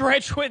 man, when I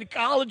graduated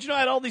college, I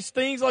had all these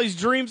things, all these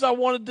dreams I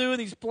want to do, and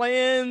these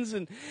plans,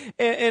 and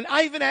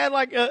I even had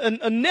like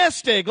a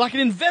nest egg, like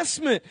an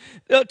investment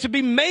to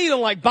be made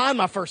on like buying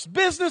my first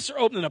business or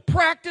opening a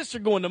practice or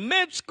going to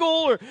med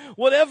school or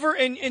whatever,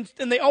 and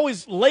they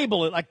always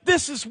label it like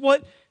this is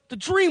what the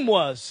dream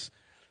was.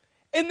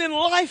 And then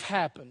life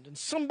happened, and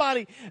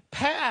somebody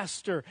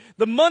passed, or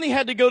the money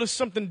had to go to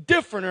something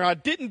different, or I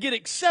didn't get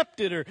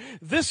accepted, or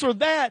this or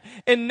that.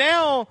 And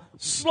now,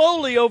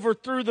 slowly over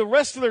through the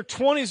rest of their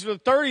 20s or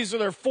their 30s or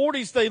their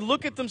 40s, they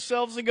look at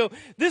themselves and go,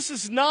 this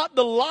is not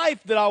the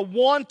life that I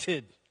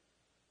wanted.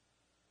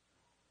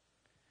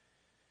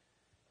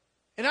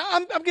 And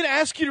I'm going to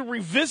ask you to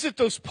revisit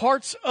those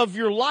parts of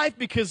your life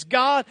because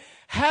God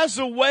has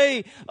a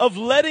way of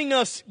letting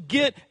us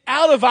get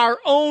out of our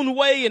own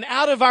way and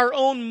out of our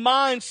own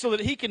minds so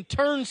that He can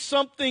turn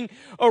something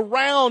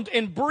around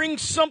and bring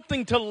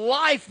something to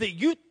life that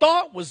you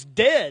thought was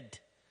dead,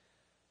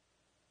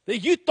 that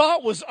you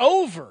thought was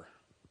over.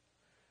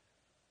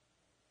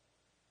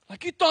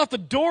 Like you thought the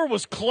door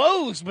was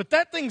closed, but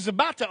that thing's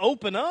about to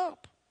open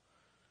up.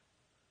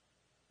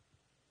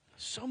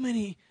 So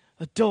many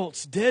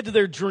adults, dead to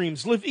their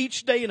dreams, live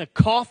each day in a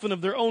coffin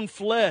of their own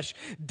flesh,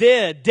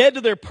 dead to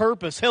their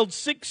purpose, held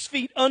 6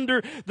 feet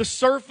under the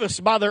surface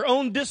by their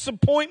own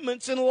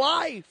disappointments in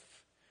life.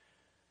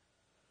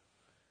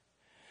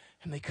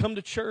 And they come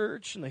to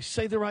church and they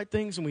say the right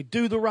things and we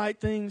do the right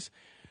things.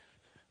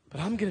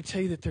 But I'm going to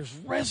tell you that there's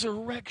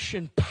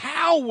resurrection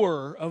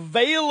power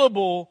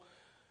available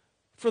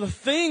for the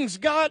things.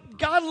 God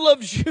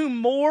loves you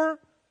more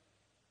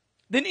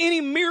than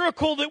any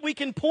miracle that we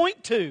can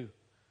point to.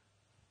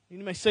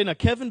 You may say, now,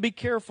 Kevin, be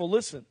careful.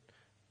 Listen,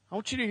 I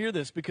want you to hear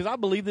this because I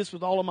believe this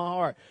with all of my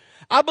heart.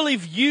 I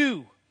believe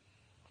you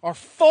are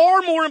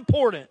far more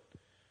important.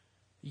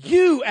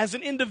 You as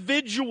an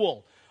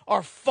individual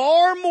are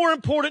far more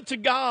important to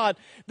God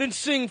than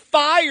seeing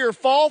fire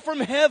fall from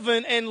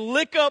heaven and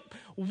lick up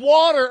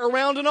water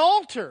around an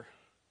altar.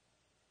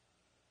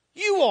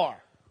 You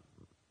are.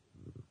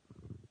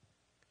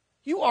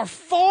 You are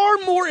far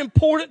more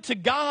important to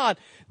God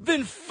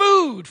than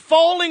food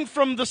falling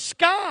from the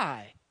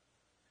sky.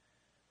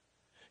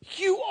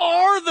 You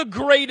are the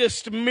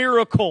greatest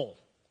miracle.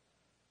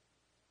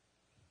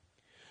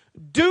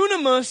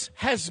 Dunamis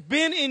has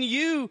been in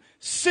you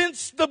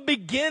since the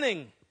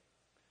beginning.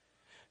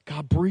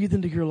 God breathed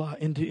into your life,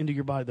 into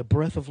your body the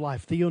breath of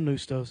life,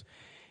 theopneustos,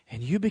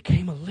 and you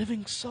became a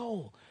living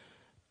soul.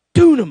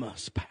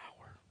 Dunamis power.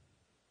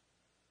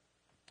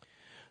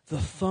 The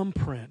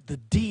thumbprint, the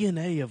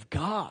DNA of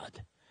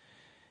God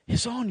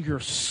is on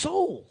your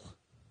soul.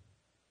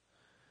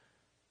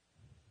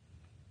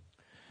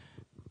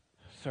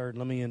 Third,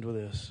 let me end with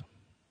this.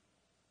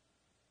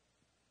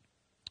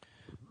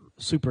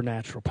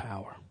 Supernatural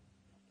power.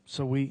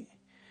 So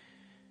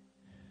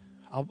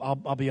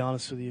I'll be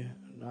honest with you.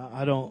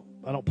 I don't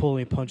pull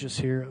any punches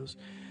here.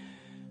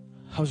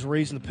 I was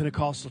raised in the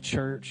Pentecostal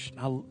church.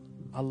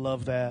 I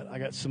love that. I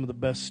got some of the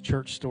best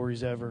church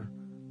stories ever.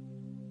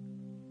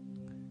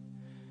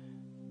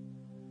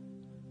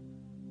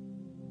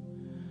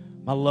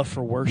 My love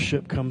for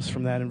worship comes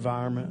from that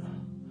environment.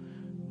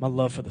 My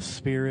love for the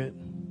Spirit.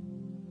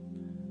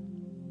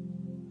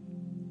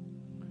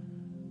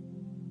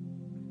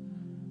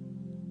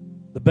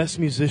 The best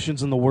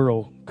musicians in the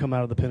world come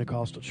out of the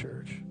Pentecostal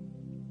church.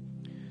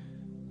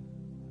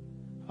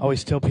 I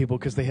always tell people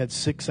because they had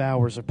 6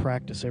 hours of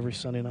practice every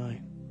Sunday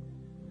night.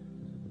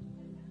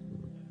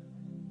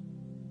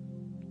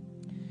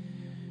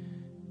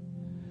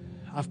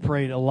 I've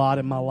prayed a lot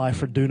in my life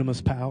for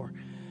dunamis power.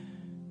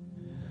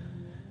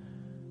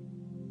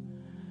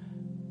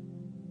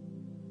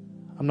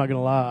 I'm not going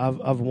to lie,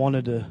 I've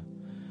wanted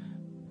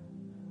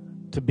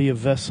to be a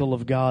vessel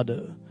of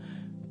God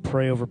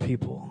pray over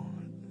people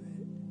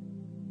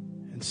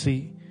and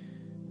see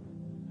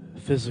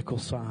physical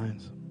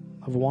signs.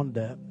 I've wanted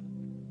that.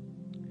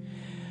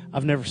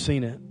 I've never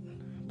seen it,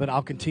 but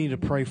I'll continue to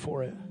pray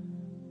for it.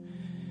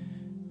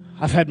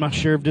 I've had my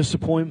share of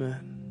disappointment.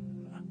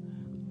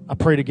 I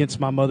prayed against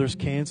my mother's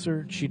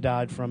cancer. She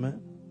died from it.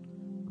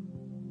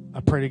 I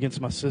prayed against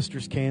my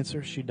sister's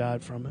cancer. She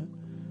died from it.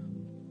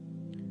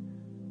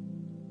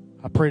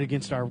 I prayed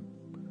against our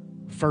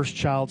first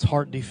child's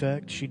heart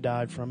defect. She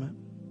died from it.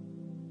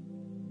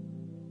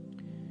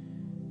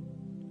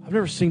 I've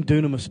never seen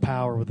dunamis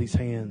power with these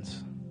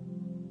hands.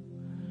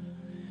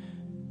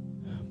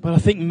 But I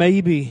think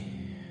maybe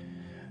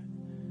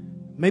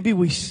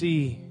we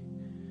see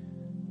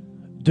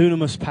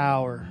dunamis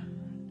power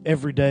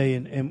every day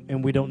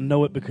and we don't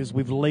know it because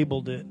we've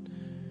labeled it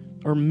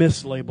or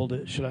mislabeled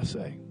it, should I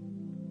say.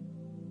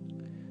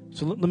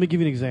 So let me give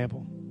you an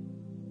example.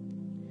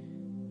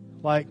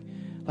 Like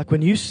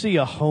when you see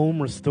a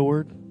home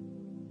restored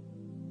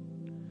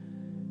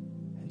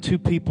and two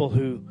people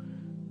who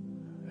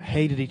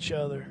hated each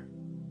other,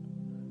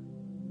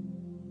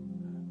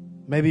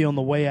 maybe on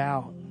the way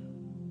out,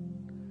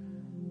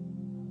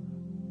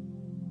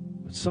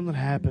 but something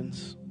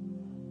happens.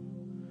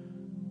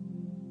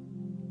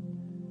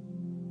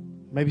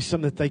 Maybe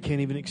something that they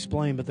can't even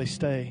explain, but they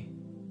stay.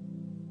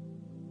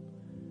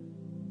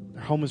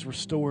 Their home is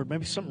restored.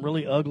 Maybe something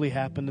really ugly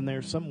happened in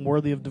there, something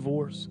worthy of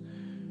divorce.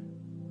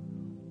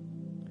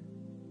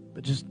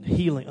 But just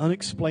healing,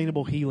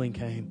 unexplainable healing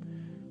came.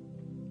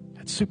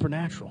 That's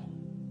supernatural.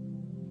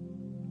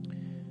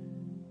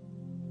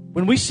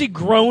 When we see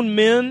grown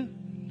men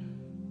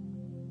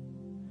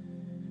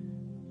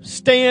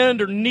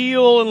stand or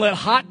kneel and let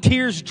hot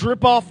tears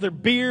drip off their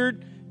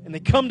beard and they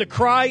come to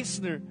Christ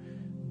and they're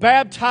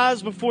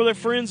baptized before their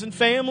friends and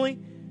family,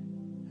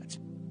 that's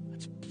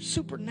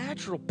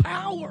supernatural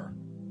power.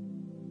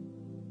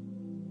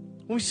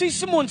 When we see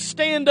someone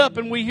stand up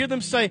and we hear them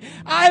say,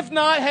 "I've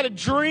not had a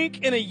drink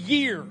in a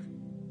year,"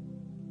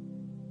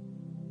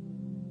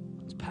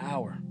 it's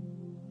power.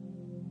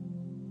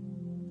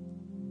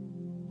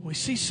 When we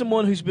see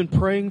someone who's been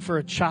praying for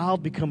a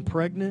child become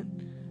pregnant,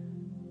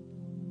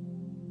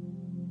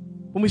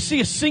 when we see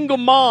a single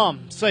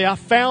mom say, "I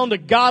found a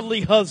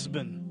godly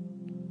husband,"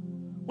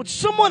 when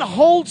someone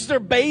holds their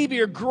baby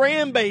or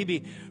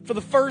grandbaby for the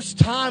first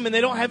time and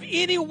they don't have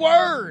any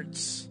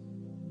words,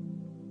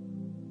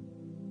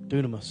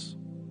 dunamis.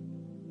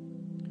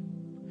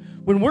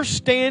 When we're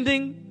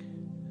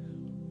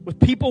standing with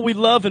people we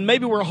love and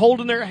maybe we're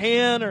holding their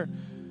hand or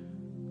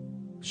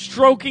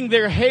stroking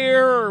their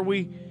hair or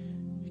we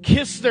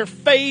kiss their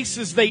face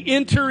as they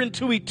enter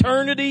into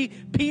eternity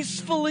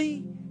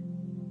peacefully,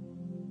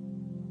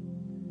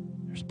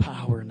 there's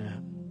power in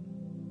that.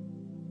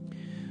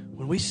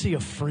 When we see a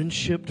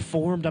friendship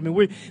formed,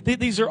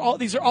 these are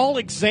all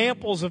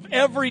examples of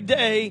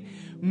everyday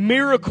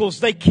miracles.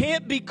 They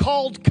can't be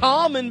called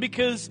common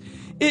because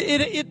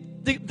the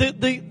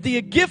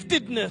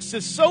giftedness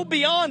is so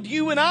beyond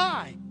you and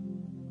I.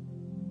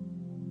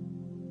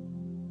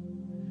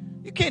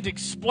 You can't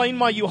explain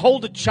why you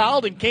hold a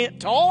child and can't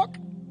talk.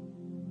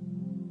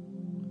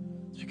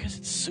 It's because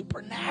it's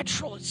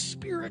supernatural, it's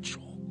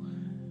spiritual.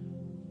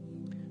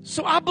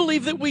 So I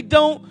believe that we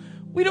don't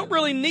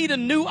really need a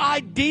new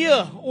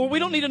idea or we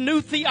don't need a new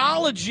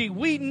theology.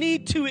 We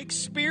need to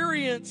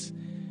experience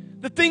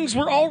the things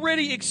we're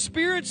already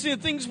experiencing,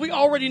 the things we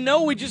already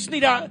know. We just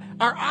need our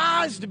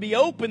eyes to be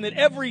open that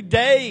every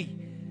day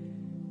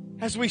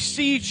as we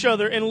see each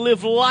other and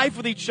live life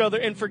with each other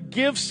and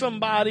forgive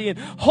somebody and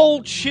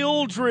hold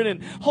children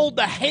and hold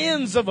the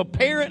hands of a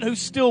parent who's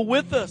still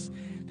with us,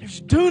 there's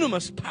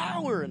dunamis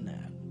power in that.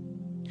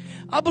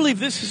 I believe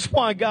this is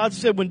why God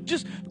said, when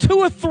just 2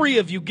 or 3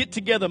 of you get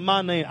together in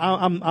my name,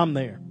 I'm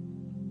there.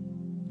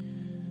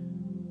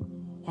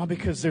 Why?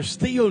 Because there's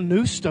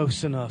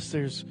theonoustos in us.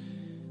 There's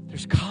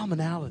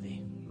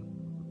commonality.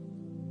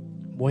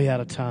 I'm way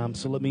out of time,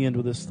 so let me end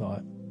with this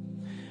thought.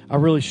 I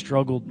really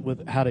struggled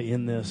with how to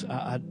end this.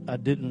 I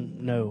didn't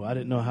know. I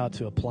didn't know how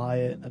to apply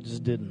it. I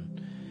just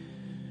didn't.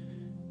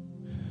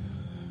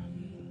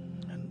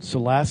 And so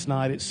last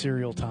night at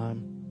cereal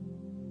time,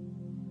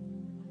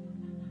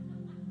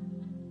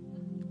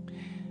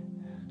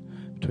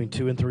 between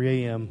 2 and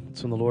 3 a.m.,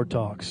 it's when the Lord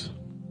talks.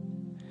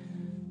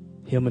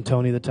 Him and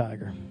Tony the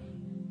Tiger.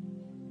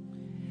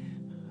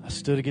 I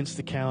stood against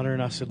the counter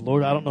and I said,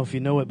 "Lord, I don't know if you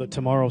know it, but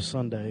tomorrow's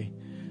Sunday.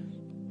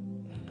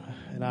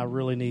 And I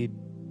really need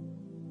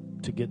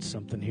to get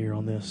something here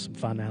on this, some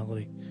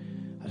finality."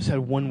 I just had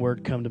one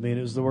word come to me, and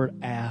it was the word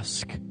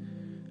ask.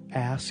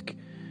 Ask.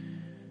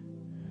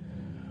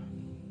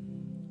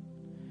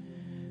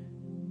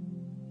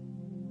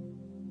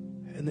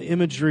 And the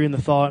imagery and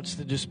the thoughts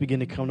that just began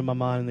to come to my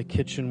mind in the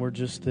kitchen were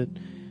just that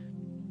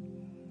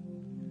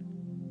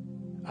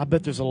I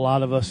bet there's a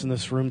lot of us in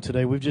this room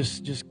today, we've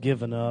just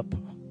given up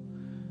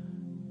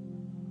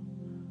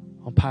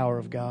on power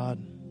of God.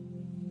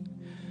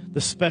 The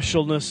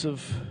specialness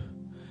of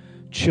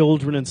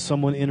children and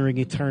someone entering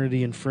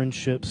eternity and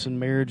friendships and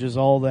marriages,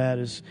 all that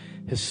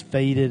has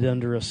faded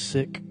under a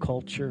sick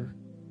culture.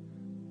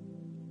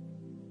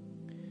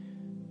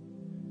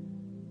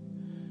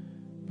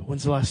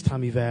 When's the last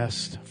time you've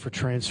asked for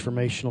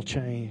transformational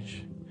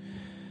change?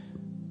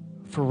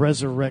 For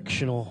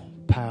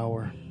resurrectional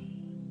power?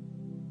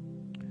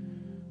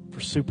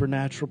 For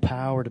supernatural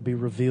power to be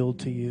revealed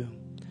to you?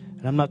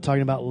 And I'm not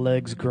talking about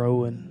legs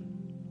growing.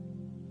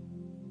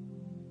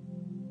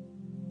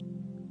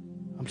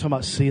 I'm talking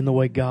about seeing the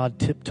way God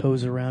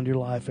tiptoes around your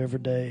life every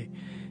day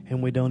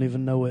and we don't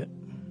even know it.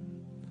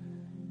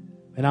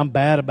 And I'm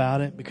bad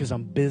about it because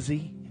I'm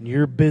busy and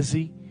you're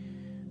busy.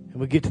 And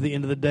we get to the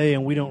end of the day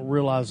and we don't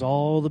realize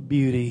all the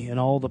beauty and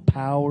all the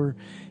power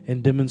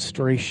and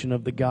demonstration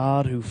of the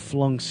God who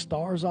flung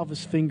stars off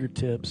his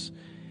fingertips,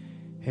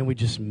 and we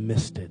just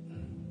missed it.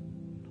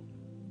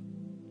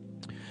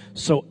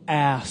 So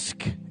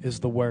ask is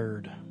the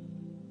word.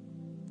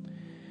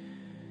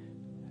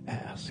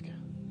 Ask.